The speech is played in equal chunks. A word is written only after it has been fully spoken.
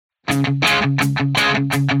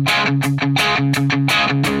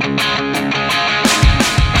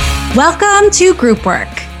Welcome to Group Work.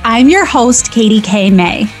 I'm your host, Katie K.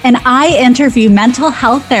 May, and I interview mental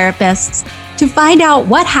health therapists to find out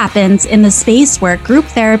what happens in the space where group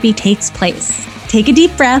therapy takes place. Take a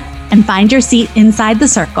deep breath and find your seat inside the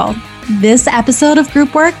circle. This episode of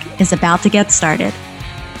Group Work is about to get started.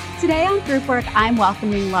 Today on Group Work, I'm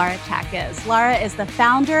welcoming Laura Chakas. Laura is the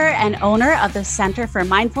founder and owner of the Center for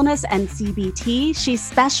Mindfulness and CBT. She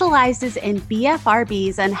specializes in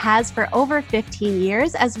BFRBs and has for over 15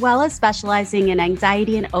 years, as well as specializing in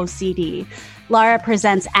anxiety and OCD. Laura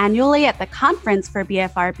presents annually at the Conference for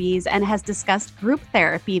BFRBs and has discussed group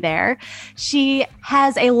therapy there. She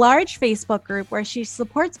has a large Facebook group where she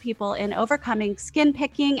supports people in overcoming skin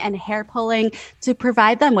picking and hair pulling to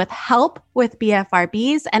provide them with help with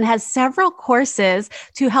BFRBs, and has several courses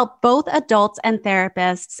to help both adults and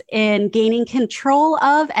therapists in gaining control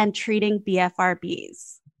of and treating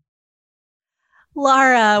BFRBs.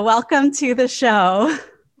 Laura, welcome to the show.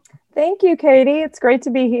 Thank you, Katie. It's great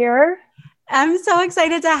to be here. I'm so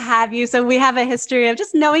excited to have you. So we have a history of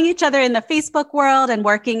just knowing each other in the Facebook world and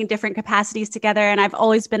working in different capacities together. And I've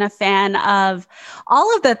always been a fan of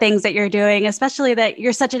all of the things that you're doing, especially that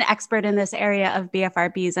you're such an expert in this area of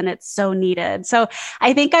BFRBs, and it's so needed. So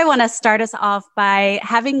I think I want to start us off by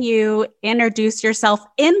having you introduce yourself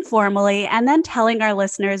informally and then telling our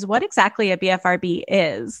listeners what exactly a BFRB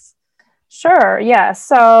is. Sure. Yeah.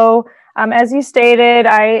 So as you stated,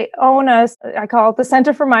 I call it the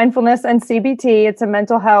Center for Mindfulness and CBT. It's a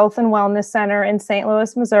mental health and wellness center in St.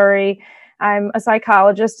 Louis, Missouri. I'm a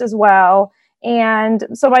psychologist as well. And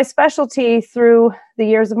so my specialty through the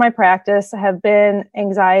years of my practice have been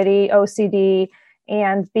anxiety, OCD,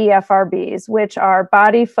 and BFRBs, which are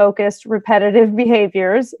body-focused repetitive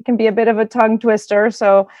behaviors. It can be a bit of a tongue twister,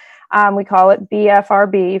 so we call it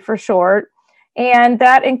BFRB for short. And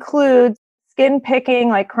that includes skin picking,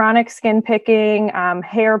 like chronic skin picking,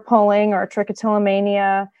 hair pulling or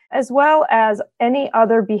trichotillomania, as well as any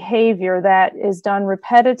other behavior that is done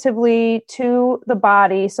repetitively to the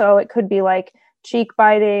body. So it could be like cheek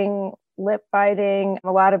biting, lip biting.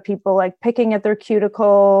 A lot of people like picking at their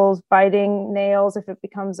cuticles, biting nails if it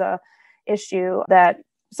becomes a issue that.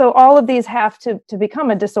 So all of these have to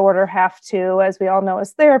become a disorder, have to, as we all know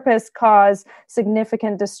as therapists, cause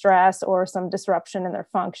significant distress or some disruption in their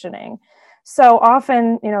functioning. So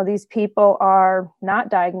often, these people are not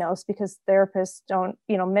diagnosed because therapists don't,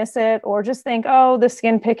 miss it or just think, oh, the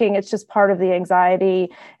skin picking, it's just part of the anxiety,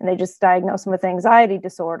 and they just diagnose them with anxiety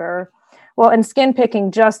disorder. Well, and skin picking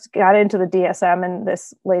just got into the DSM in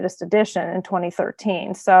this latest edition in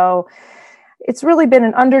 2013. So it's really been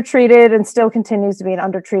an undertreated and still continues to be an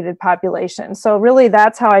undertreated population. So really,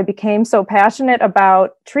 that's how I became so passionate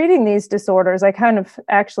about treating these disorders. I kind of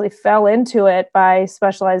actually fell into it by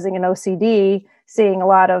specializing in OCD, seeing a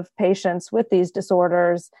lot of patients with these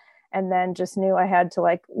disorders, and then just knew I had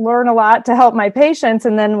to learn a lot to help my patients,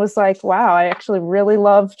 and then was like, wow, I actually really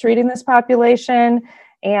love treating this population.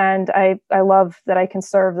 And I love that I can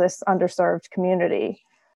serve this underserved community.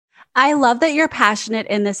 I love that you're passionate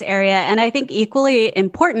in this area. And I think equally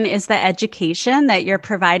important is the education that you're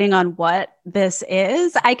providing on what this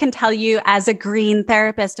is. I can tell you as a green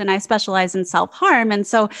therapist, and I specialize in self-harm. And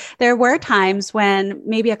so there were times when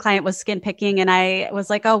maybe a client was skin picking and I was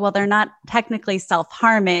like, oh, well, they're not technically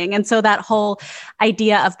self-harming. And so that whole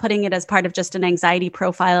idea of putting it as part of just an anxiety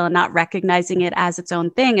profile and not recognizing it as its own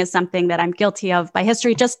thing is something that I'm guilty of by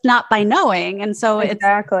history, just not by knowing. And so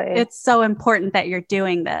it's so important that you're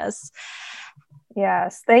doing this.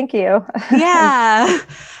 Yes, thank you. Yeah.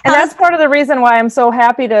 And that's part of the reason why I'm so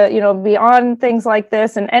happy to, be on things like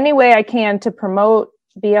this in any way I can to promote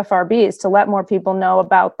BFRBs, to let more people know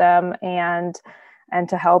about them and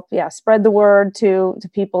to help, spread the word to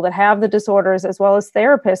people that have the disorders as well as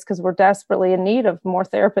therapists, because we're desperately in need of more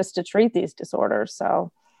therapists to treat these disorders.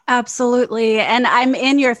 So. Absolutely. And I'm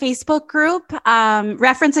in your Facebook group.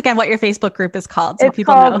 Reference again what your Facebook group is called, so it's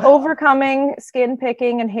people called know. Overcoming Skin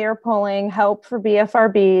Picking and Hair Pulling, Help for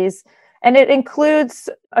BFRBs. And it includes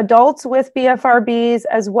adults with BFRBs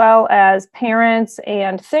as well as parents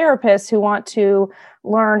and therapists who want to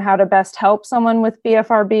learn how to best help someone with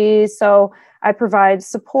BFRBs. So I provide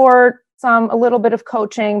support, a little bit of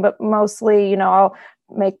coaching, but mostly, I'll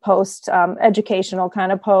make educational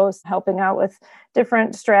kind of posts, helping out with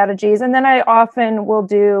different strategies. And then I often will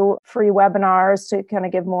do free webinars to kind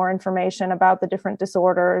of give more information about the different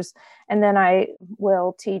disorders. And then I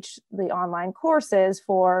will teach the online courses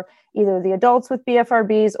for either the adults with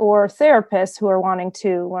BFRBs or therapists who are wanting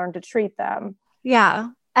to learn to treat them. Yeah.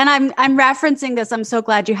 And I'm referencing this. I'm so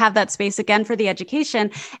glad you have that space again for the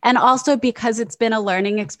education. And also because it's been a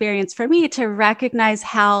learning experience for me to recognize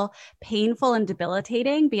how painful and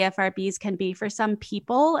debilitating BFRBs can be for some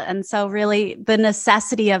people. And so really the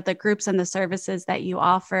necessity of the groups and the services that you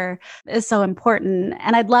offer is so important.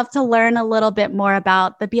 And I'd love to learn a little bit more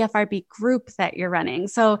about the BFRB group that you're running.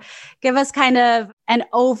 So give us kind of an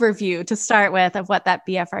overview to start with of what that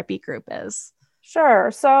BFRB group is.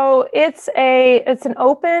 Sure. So it's an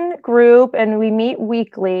open group and we meet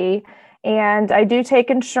weekly, and I do take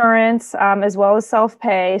insurance as well as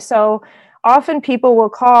self-pay. So often people will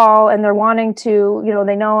call and they're wanting to,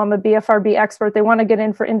 they know I'm a BFRB expert. They want to get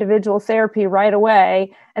in for individual therapy right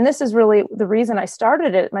away. And this is really the reason I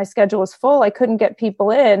started it. My schedule was full. I couldn't get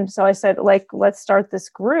people in. So I said, let's start this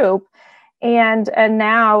group. And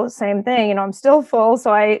now same thing, I'm still full.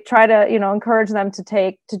 So I try to, encourage them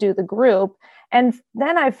to do the group. And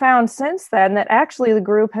then I found since then that actually the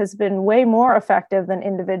group has been way more effective than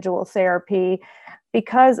individual therapy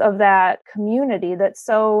because of that community that's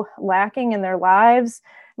so lacking in their lives.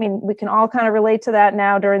 I mean, we can all kind of relate to that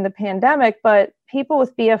now during the pandemic, but people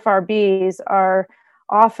with BFRBs are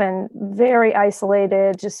often very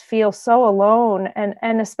isolated, just feel so alone.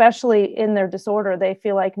 And especially in their disorder, they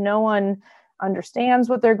feel like no one understands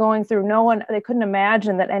what they're going through. They couldn't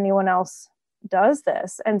imagine that anyone else does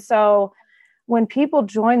this. And so when people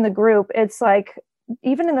join the group, it's like,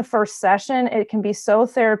 even in the first session, it can be so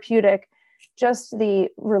therapeutic. Just the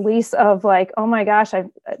release of like, oh my gosh,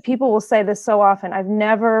 people will say this so often. I've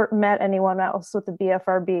never met anyone else with a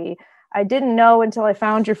BFRB. I didn't know until I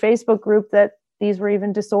found your Facebook group that these were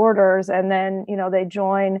even disorders. And then, they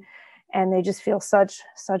join and they just feel such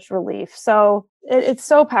relief. So it's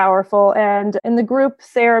so powerful. And in the group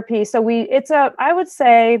therapy, I would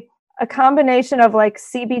say, a combination of like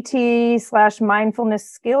CBT/mindfulness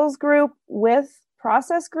skills group with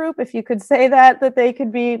process group, if you could say that they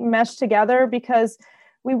could be meshed together, because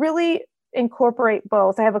we really incorporate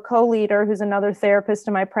both. I have a co-leader who's another therapist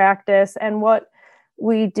in my practice. And what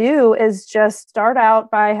we do is just start out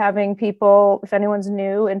by having people, if anyone's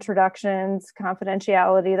new, introductions,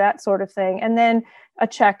 confidentiality, that sort of thing. And then a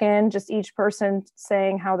check-in, just each person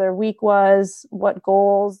saying how their week was, what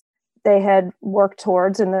goals they had worked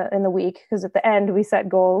towards in the week, because at the end we set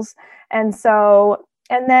goals. And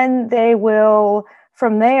then they will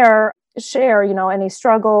from there share, any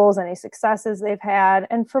struggles, any successes they've had.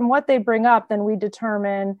 And from what they bring up, then we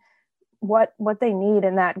determine what they need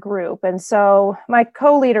in that group. And so my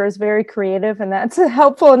co-leader is very creative, and that's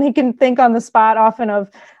helpful. And he can think on the spot often of,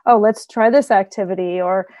 oh, let's try this activity,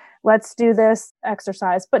 or let's do this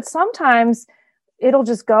exercise. But sometimes it'll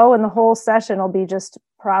just go and the whole session will be just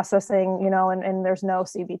processing, and there's no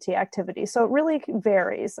CBT activity. So it really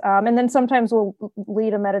varies. And then sometimes we'll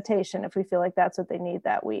lead a meditation if we feel like that's what they need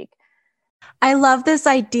that week. I love this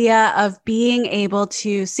idea of being able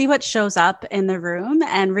to see what shows up in the room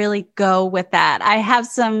and really go with that. I have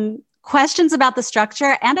some questions about the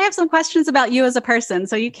structure, and I have some questions about you as a person.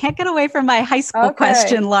 So you can't get away from my high school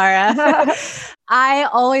question, Laura. I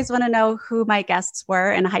always want to know who my guests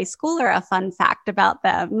were in high school or a fun fact about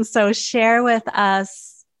them. So share with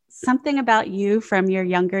us something about you from your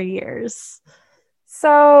younger years.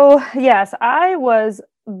 So yes, I was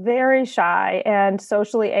very shy and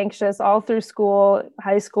socially anxious all through school,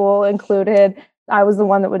 high school included. I was the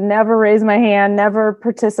one that would never raise my hand, never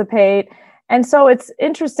participate. And so it's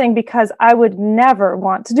interesting because I would never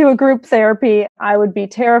want to do a group therapy. I would be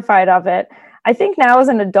terrified of it. I think now as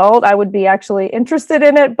an adult, I would be actually interested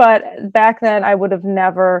in it, but back then I would have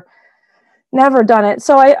never done it.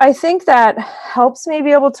 So I think that helps me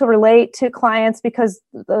be able to relate to clients, because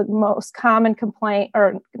the most common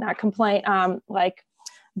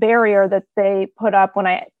barrier that they put up when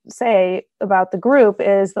I say about the group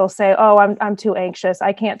is they'll say, oh, I'm too anxious.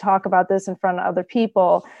 I can't talk about this in front of other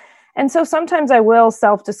people. And so sometimes I will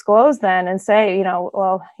self-disclose then and say,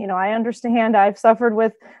 I understand I've suffered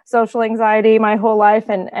with social anxiety my whole life,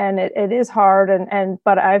 and it is hard.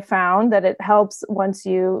 But I've found that it helps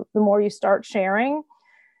the more you start sharing,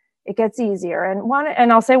 it gets easier.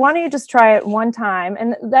 And I'll say, why don't you just try it one time?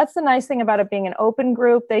 And that's the nice thing about it being an open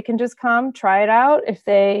group. They can just come try it out. If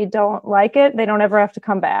they don't like it, they don't ever have to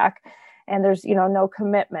come back. And there's, no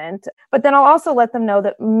commitment. But then I'll also let them know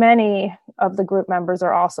that many of the group members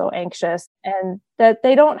are also anxious, and that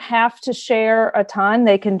they don't have to share a ton.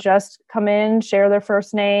 They can just come in, share their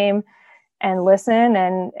first name, and listen,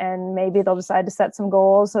 and maybe they'll decide to set some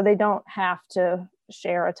goals. So they don't have to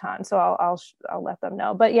share a ton. So I'll let them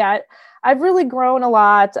know. But yeah, I've really grown a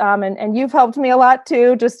lot. And you've helped me a lot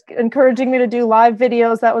too, just encouraging me to do live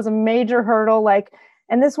videos. That was a major hurdle.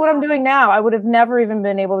 And this is what I'm doing now. I would have never even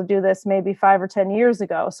been able to do this maybe 5 or 10 years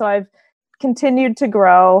ago. So I've continued to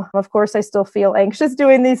grow. Of course, I still feel anxious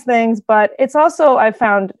doing these things, but it's also, I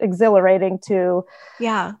found exhilarating to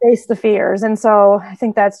face the fears. And so I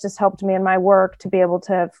think that's just helped me in my work to be able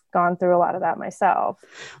to have gone through a lot of that myself.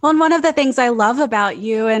 Well, and one of the things I love about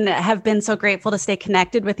you and have been so grateful to stay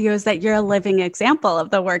connected with you is that you're a living example of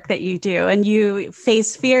the work that you do, and you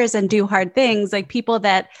face fears and do hard things. Like people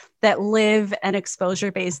that live an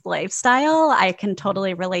exposure-based lifestyle, I can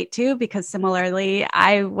totally relate to, because similarly,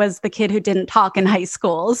 I was the kid who didn't talk in high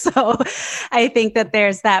school. So I think that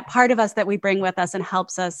there's that part of us that we bring with us and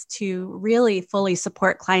helps us to really fully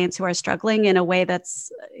support clients who are struggling in a way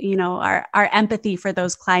that's, our empathy for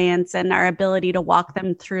those clients and our ability to walk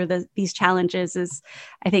them through these challenges is,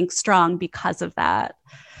 I think, strong because of that.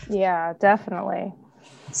 Yeah, definitely.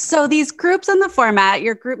 So these groups in the format,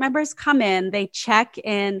 your group members come in, they check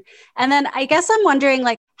in, and then I guess I'm wondering,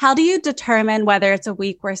 like, how do you determine whether it's a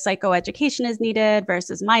week where psychoeducation is needed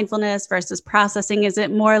versus mindfulness versus processing? Is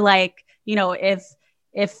it more like,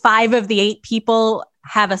 if 5 of the 8 people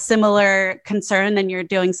have a similar concern, then you're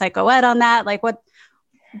doing psychoed on that? Like,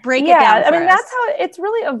 break it down for us. I mean, that's how it's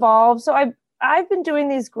really evolved. So I've been doing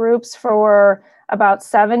these groups for about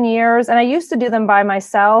 7 years, and I used to do them by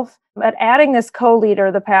myself. But adding this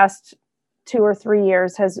co-leader the past 2 or 3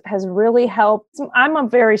 years has really helped. I'm a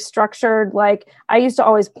very structured, I used to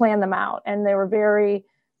always plan them out, and they were very,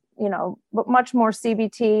 but much more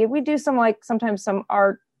CBT. We do some sometimes some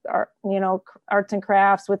art, arts and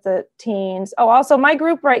crafts with the teens. Oh, also my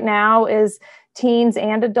group right now is teens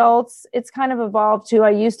and adults. It's kind of evolved too. I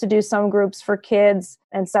used to do some groups for kids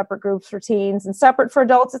and separate groups for teens and separate for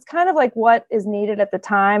adults. It's kind of like what is needed at the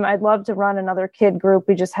time. I'd love to run another kid group.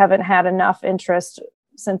 We just haven't had enough interest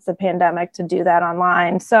since the pandemic to do that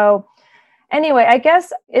online. So anyway, I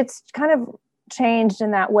guess it's kind of changed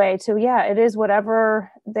in that way too. Yeah, it is whatever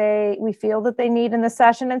we feel that they need in the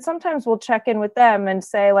session. And sometimes we'll check in with them and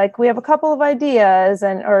say, we have a couple of ideas,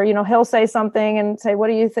 or he'll say something and say, what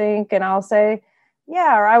do you think? And I'll say,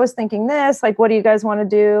 yeah, or I was thinking this, what do you guys want to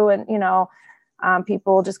do? And,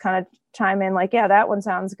 people just kind of chime in yeah, that one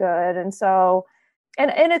sounds good. And so,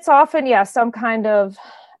 and it's often, some kind of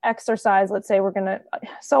exercise. Let's say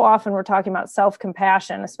so often we're talking about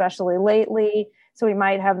self-compassion, especially lately. So we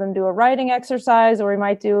might have them do a writing exercise, or we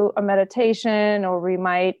might do a meditation, or we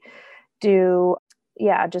might do,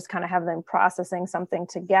 just kind of have them processing something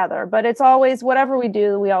together. But it's always, whatever we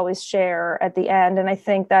do, we always share at the end. And I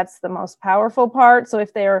think that's the most powerful part. So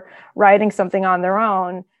if they're writing something on their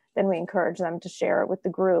own, then we encourage them to share it with the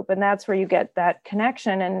group. And that's where you get that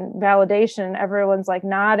connection and validation. Everyone's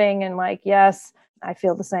nodding and yes, I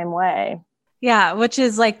feel the same way. Yeah, which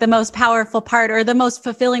is the most powerful part, or the most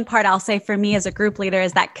fulfilling part, I'll say, for me as a group leader,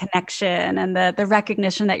 is that connection and the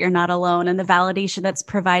recognition that you're not alone, and the validation that's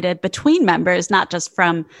provided between members, not just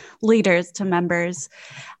from leaders to members.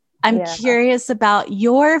 I'm curious about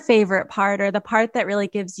your favorite part, or the part that really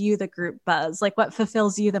gives you the group buzz, what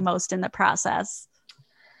fulfills you the most in the process?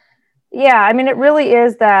 Yeah, I mean, it really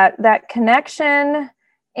is that connection.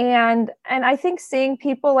 And I think seeing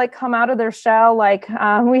people come out of their shell,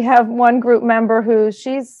 we have one group member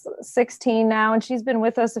she's 16 now, and she's been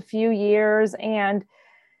with us a few years, and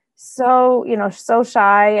so, so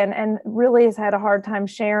shy and really has had a hard time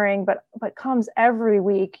sharing, but comes every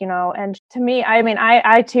week, and to me, I mean,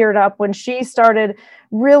 I teared up when she started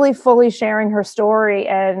really fully sharing her story,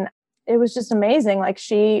 and it was just amazing.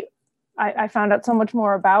 I found out so much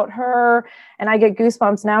more about her, and I get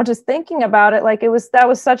goosebumps now just thinking about it. That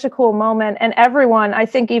was such a cool moment. And everyone, I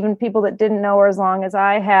think even people that didn't know her as long as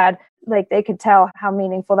I had, they could tell how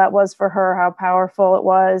meaningful that was for her, how powerful it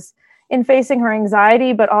was in facing her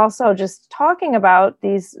anxiety, but also just talking about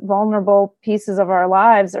these vulnerable pieces of our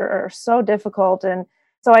lives are so difficult. And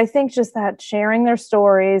so I think just that sharing their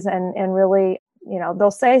stories and really, they'll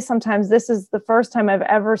say sometimes, this is the first time I've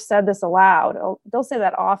ever said this aloud. They'll say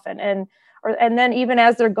that often. And then even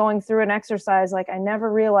as they're going through an exercise, I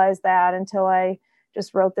never realized that until I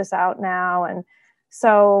just wrote this out now. And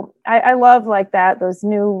so I love that, those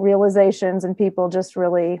new realizations and people just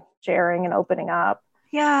really sharing and opening up.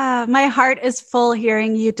 Yeah, my heart is full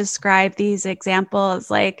hearing you describe these examples,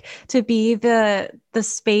 to be the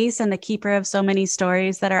space and the keeper of so many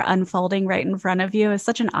stories that are unfolding right in front of you is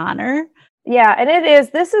such an honor. Yeah, and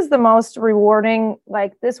this is the most rewarding,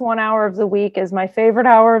 this 1 hour of the week is my favorite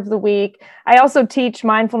hour of the week. I also teach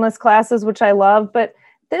mindfulness classes, which I love, but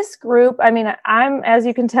this group, I mean, I'm, as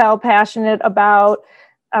you can tell, passionate about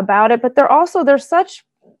it, but they're such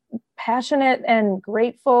passionate and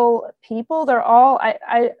grateful people. They're all,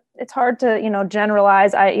 it's hard to,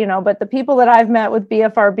 generalize, but the people that I've met with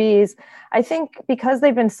BFRBs, I think because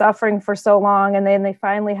they've been suffering for so long and then they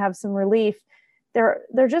finally have some relief,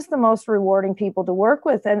 they're just the most rewarding people to work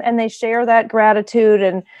with. And they share that gratitude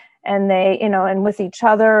and they, and with each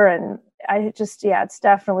other. And it's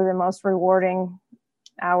definitely the most rewarding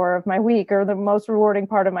hour of my week, or the most rewarding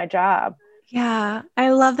part of my job. Yeah. I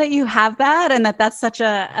love that you have that, and that's such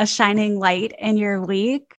a shining light in your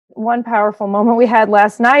week. One powerful moment we had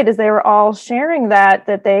last night is they were all sharing that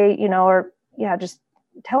they, are just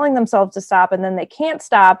telling themselves to stop, and then they can't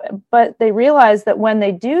stop, but they realize that when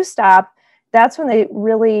they do stop, that's when they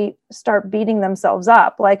really start beating themselves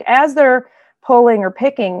up. Like as they're pulling or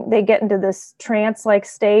picking, they get into this trance-like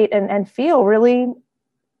state and feel really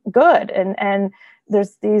good. And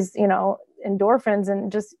there's these, endorphins,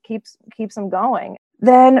 and just keeps them going.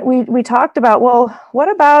 Then we talked about, well, what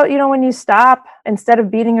about, when you stop, instead of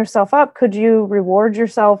beating yourself up, could you reward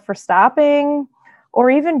yourself for stopping? Or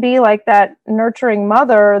even be like that nurturing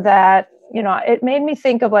mother that, it made me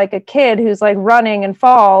think of like a kid who's like running and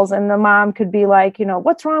falls, and the mom could be like,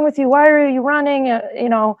 what's wrong with you? Why are you running?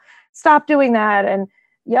 Stop doing that. And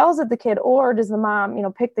yells at the kid. Or does the mom,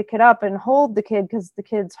 pick the kid up and hold the kid because the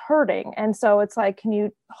kid's hurting? And so it's like, can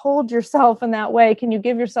you hold yourself in that way? Can you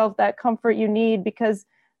give yourself that comfort you need? Because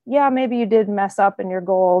maybe you did mess up in your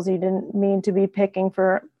goals. You didn't mean to be picking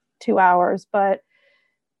for 2 hours, but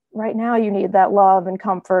right now you need that love and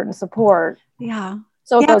comfort and support. Yeah.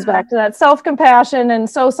 So it goes back to that self-compassion. And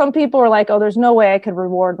so some people are like, oh, there's no way I could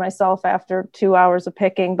reward myself after 2 hours of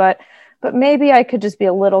picking, but maybe I could just be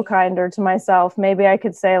a little kinder to myself. Maybe I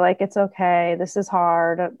could say like, it's okay, this is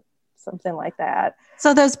hard, something like that.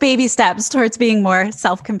 So those baby steps towards being more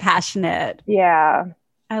self-compassionate. Yeah.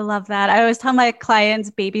 I love that. I always tell my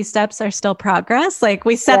clients baby steps are still progress. Like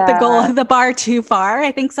we set the bar too far,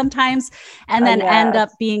 I think sometimes, and then end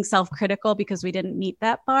up being self-critical because we didn't meet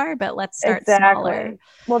that bar, but let's start smaller.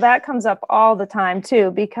 Well, that comes up all the time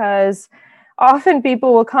too, because often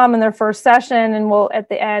people will come in their first session and we'll at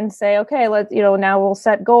the end say, okay, now we'll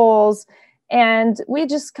set goals. And we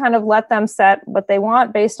just kind of let them set what they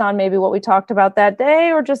want based on maybe what we talked about that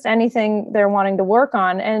day, or just anything they're wanting to work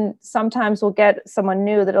on. And sometimes we'll get someone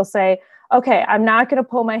new that'll say, okay, I'm not going to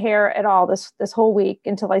pull my hair at all this whole week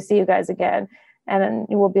until I see you guys again. And then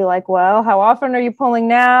we'll be like, well, how often are you pulling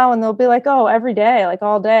now? And they'll be like, oh, every day, like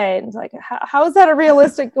all day. And it's like, how is that a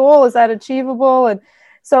realistic goal? Is that achievable?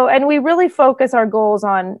 And we really focus our goals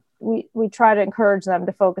on, we try to encourage them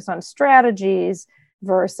to focus on strategies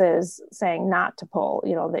versus saying not to pull,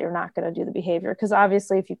 that you're not going to do the behavior. Because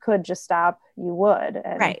obviously if you could just stop, you would.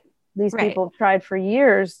 And these people have tried for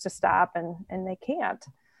years to stop and they can't.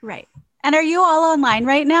 Right. And are you all online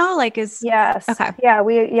right now? Yes. Okay.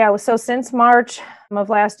 Yeah. So since March of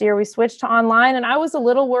last year, we switched to online, and I was a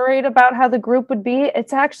little worried about how the group would be.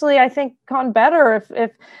 It's actually, I think, gone better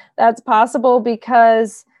if that's possible,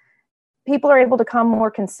 because people are able to come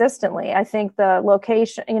more consistently. I think the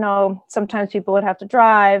location, sometimes people would have to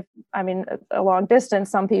drive, a long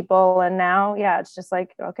distance, some people, and now, it's just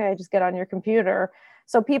like, okay, just get on your computer.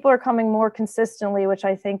 So people are coming more consistently, which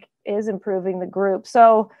I think is improving the group.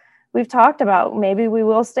 So we've talked about maybe we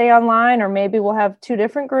will stay online, or maybe we'll have 2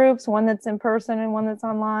 different groups, one that's in person and one that's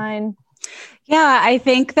online. Yeah, I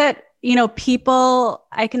think that, people,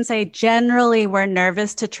 I can say generally were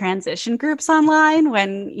nervous to transition groups online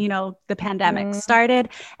when, the pandemic started.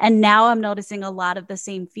 And now I'm noticing a lot of the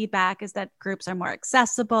same feedback is that groups are more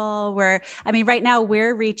accessible. Right now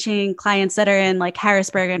we're reaching clients that are in like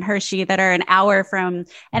Harrisburg and Hershey that are an hour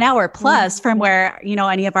plus from where,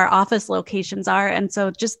 any of our office locations are. And so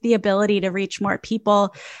just the ability to reach more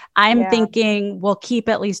people, I'm thinking we'll keep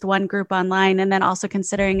at least one group online, and then also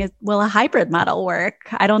considering will a hybrid model work?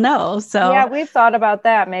 I don't know. So we've thought about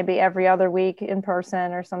that, maybe every other week in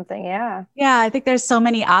person or something. Yeah, I think there's so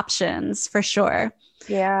many options for sure.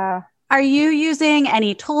 Yeah. Are you using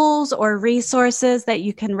any tools or resources that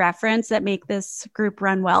you can reference that make this group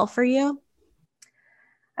run well for you?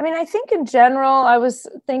 I think in general, I was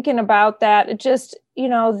thinking about that. It just,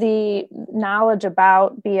 the knowledge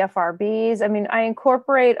about BFRBs. I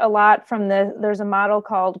incorporate a lot from there's a model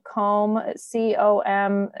called COM,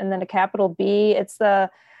 COM, and then a capital B. It's the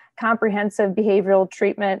Comprehensive Behavioral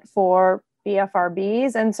Treatment for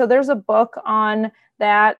BFRBs. And so there's a book on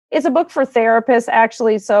that. It's a book for therapists,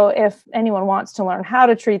 actually. So if anyone wants to learn how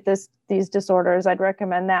to treat these disorders, I'd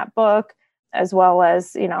recommend that book, as well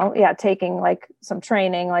as, taking like some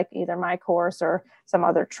training, like either my course or some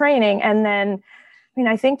other training. And then,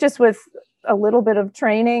 I think just with a little bit of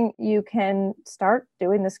training, you can start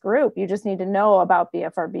doing this group. You just need to know about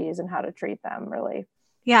BFRBs and how to treat them, really.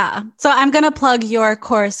 Yeah. So I'm going to plug your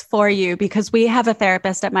course for you because we have a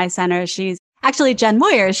therapist at my center. She's actually Jen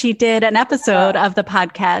Moyer. She did an episode of the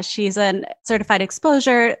podcast. She's a certified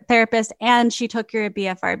exposure therapist and she took your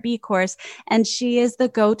BFRB course, and she is the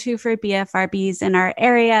go-to for BFRBs in our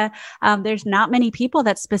area. There's not many people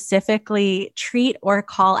that specifically treat or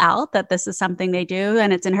call out that this is something they do,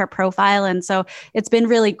 and it's in her profile. And so it's been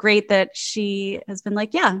really great that she has been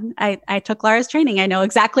like, yeah, I took Laura's training. I know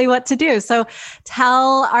exactly what to do. So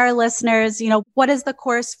tell our listeners, what is the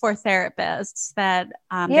course for therapists that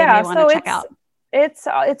they may want to check out?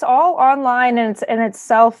 It's all online and it's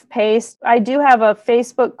self-paced. I do have a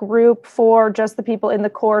Facebook group for just the people in the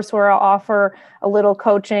course where I'll offer a little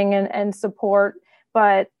coaching and support.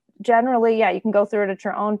 But generally, you can go through it at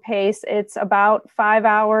your own pace. It's about 5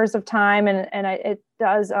 hours of time, and it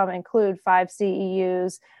does include 5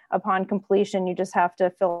 CEUs. Upon completion, you just have to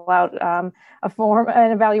fill out a form,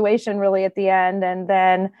 an evaluation really at the end, and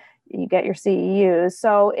then you get your CEUs.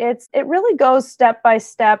 So it really goes step by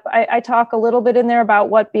step. I talk a little bit in there about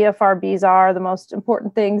what BFRBs are, the most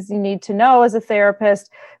important things you need to know as a therapist,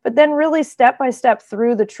 but then really step by step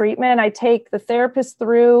through the treatment. I take the therapist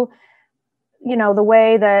through, the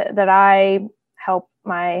way that I help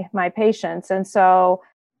my patients. And so,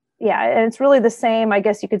 and it's really the same, I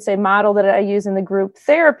guess you could say, model that I use in the group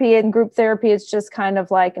therapy. In group therapy, it's just kind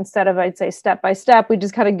of like, instead of, I'd say, step by step, we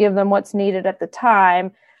just kind of give them what's needed at the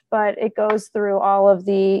time. But it goes through all of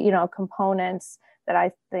the, components that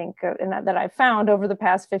I think and that I've found over the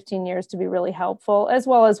past 15 years to be really helpful, as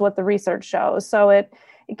well as what the research shows. So it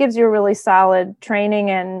gives you a really solid training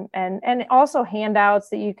and also handouts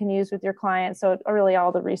that you can use with your clients. So really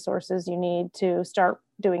all the resources you need to start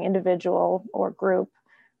doing individual or group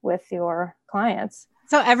with your clients.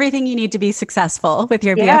 So everything you need to be successful with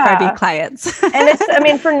your BFRB clients.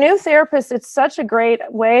 And for new therapists, it's such a great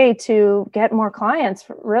way to get more clients,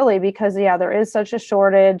 really, because there is such a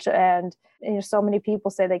shortage, and so many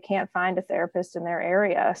people say they can't find a therapist in their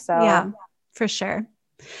area. So yeah, for sure.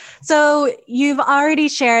 So you've already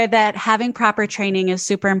shared that having proper training is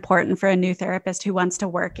super important for a new therapist who wants to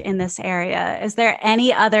work in this area. Is there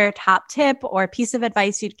any other top tip or piece of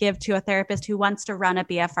advice you'd give to a therapist who wants to run a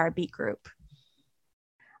BFRB group?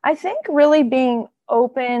 I think really being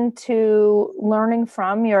open to learning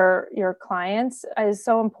from your clients is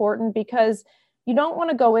so important, because you don't want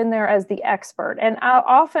to go in there as the expert. And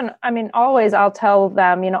always I'll tell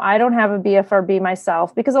them, I don't have a BFRB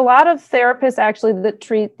myself, because a lot of therapists actually that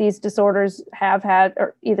treat these disorders have had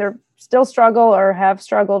or either still struggle or have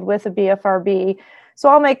struggled with a BFRB. So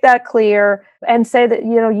I'll make that clear and say that,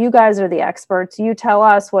 you guys are the experts. You tell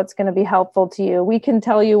us what's going to be helpful to you. We can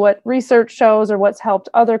tell you what research shows or what's helped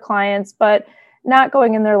other clients, but not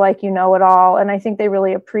going in there like you know it all. And I think they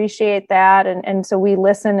really appreciate that. And so we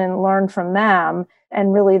listen and learn from them,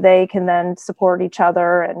 and really they can then support each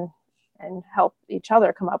other and help each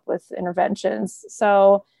other come up with interventions.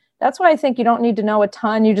 So that's why I think you don't need to know a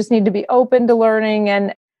ton. You just need to be open to learning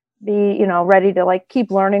and be, ready to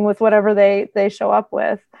keep learning with whatever they show up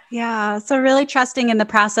with. Yeah. So really trusting in the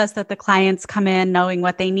process that the clients come in knowing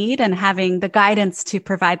what they need and having the guidance to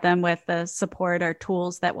provide them with the support or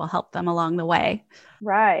tools that will help them along the way.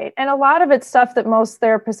 Right. And a lot of it's stuff that most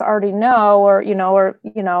therapists already know, or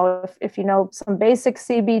if you know some basic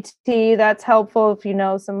CBT, that's helpful. If you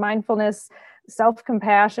know some mindfulness,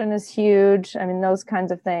 self-compassion is huge. Those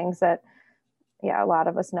kinds of things that, a lot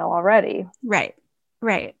of us know already. Right.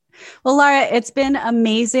 Well, Laura, it's been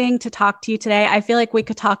amazing to talk to you today. I feel like we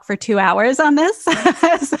could talk for 2 hours on this.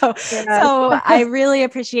 So I really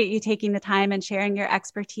appreciate you taking the time and sharing your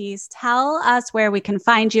expertise. Tell us where we can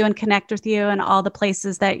find you and connect with you and all the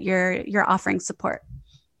places that you're offering support.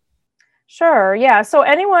 Sure. Yeah. So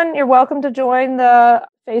you're welcome to join the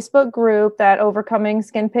Facebook group, that Overcoming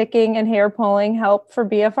Skin Picking and Hair Pulling Help for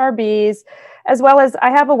BFRBs, as well as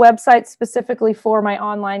I have a website specifically for my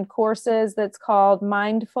online courses that's called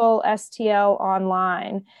Mindful STL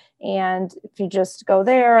Online. And if you just go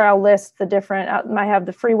there, I'll list the different, I have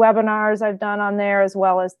the free webinars I've done on there, as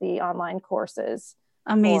well as the online courses.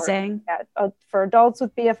 Amazing. For adults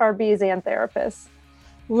with BFRBs and therapists.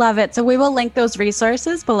 Love it. So we will link those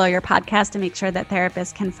resources below your podcast to make sure that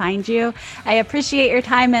therapists can find you. I appreciate your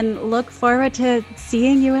time and look forward to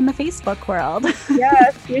seeing you in the Facebook world.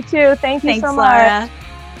 Yes, you too. Thank you so much. Laura.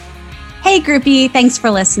 Hey, groupie, thanks for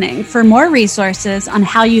listening. For more resources on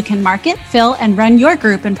how you can market, fill, and run your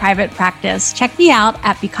group in private practice, check me out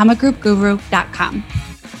at becomeagroupguru.com.